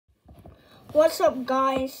What's up,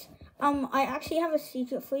 guys? I actually have a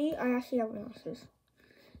secret for you. I actually have glasses.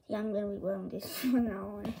 Yeah, I'm gonna be wearing this from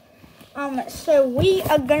now on. So we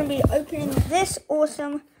are gonna be opening this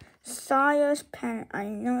awesome Stylus pen. I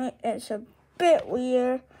know it's a bit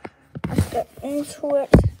weird. Let's get into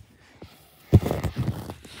it.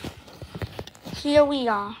 Here we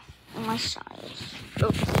are in my Stylus.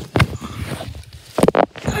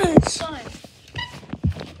 Sorry.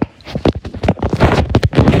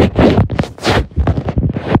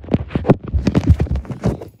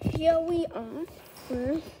 Here we are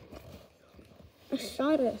with a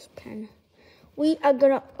Stylus pen. We are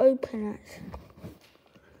gonna open it.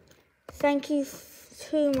 Thank you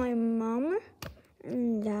to my mom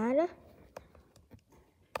and dad.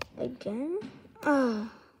 Again.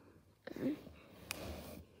 Okay.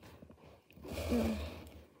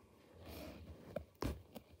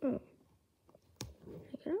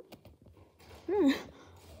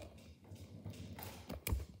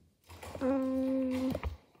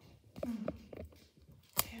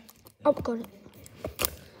 Oh, got it.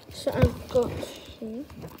 So I've got to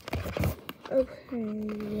open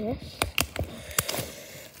this.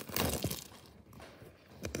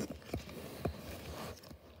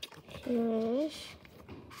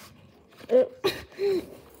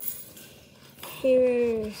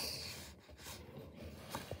 Here's.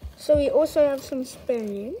 So we also have some spare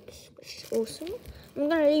names, which is awesome. I'm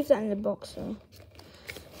gonna leave that in the box though.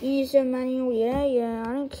 User manual, yeah,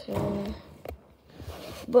 I don't care.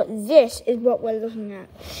 But this is what we're looking at.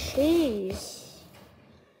 Jeez.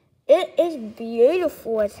 It is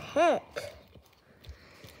beautiful as heck.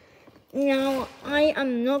 Now, I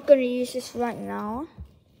am not going to use this right now,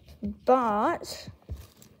 but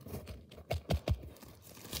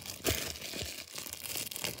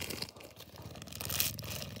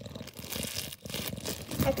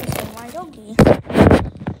I can see my doggy.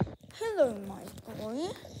 Hello, my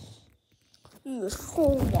boy. You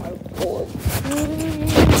so my boy.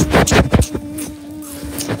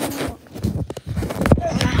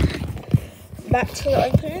 Back to the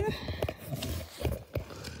opening.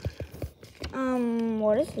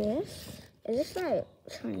 What is this? Is this like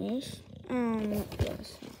Chinese?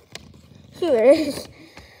 Yes. Here it is.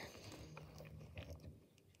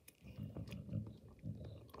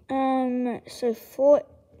 So for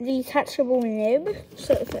the detachable nib,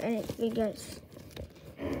 so if anything gets,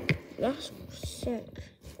 that's sick.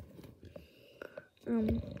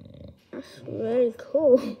 That's really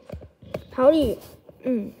cool. How do you,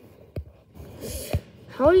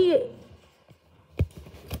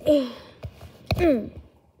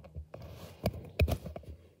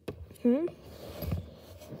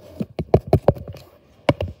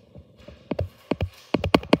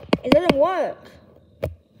 It doesn't work.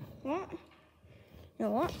 What? You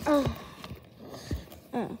know what?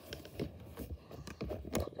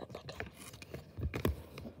 Put that back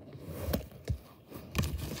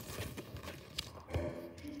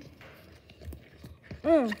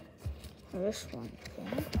in. This one.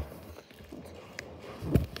 Okay.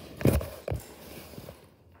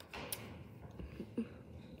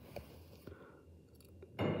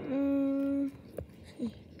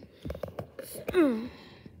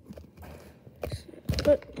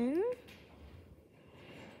 Put in.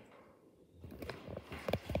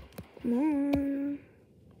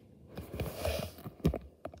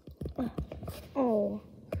 Oh,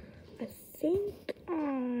 I think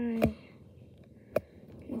I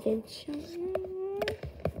did something.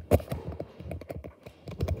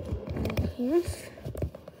 Yes.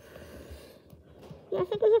 Yeah, I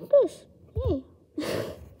think it was like this. Hey.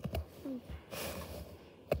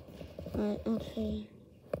 Right, okay.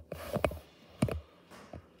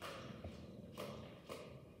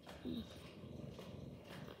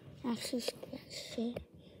 Actually, let's see.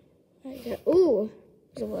 Right there. Ooh,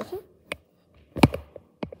 is it working?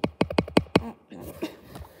 Oh, no.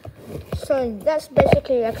 So that's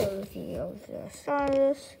basically like a review of the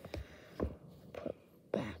Stylus. Put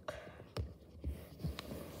back.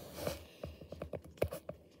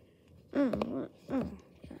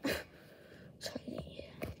 Tiny.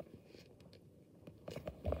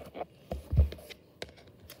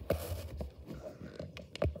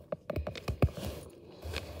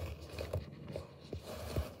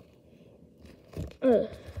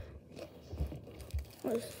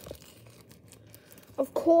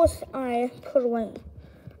 Of course, I put away.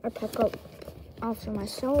 I pack up after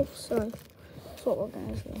myself, so that's what we're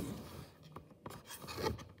gonna do.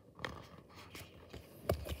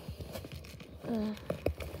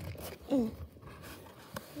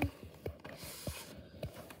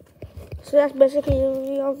 So that's basically the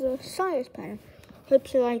review of the Stylus pen.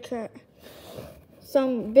 Hope you like it.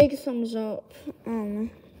 some big thumbs up.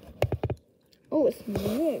 Oh, it's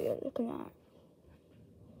new. Look at that.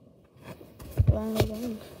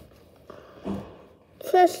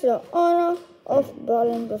 Press the on or off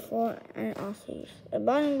button before and after use. The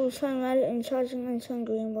button will turn red in charging and turn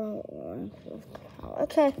green while running.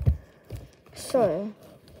 Okay. So.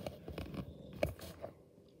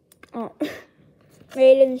 Oh.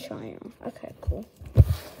 Made in China. Okay, cool.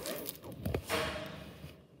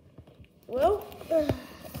 Well,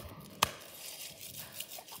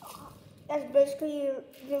 that's basically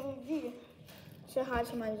the review. Say hi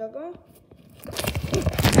to my doggo.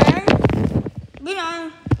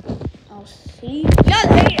 And, I'll see you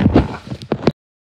later.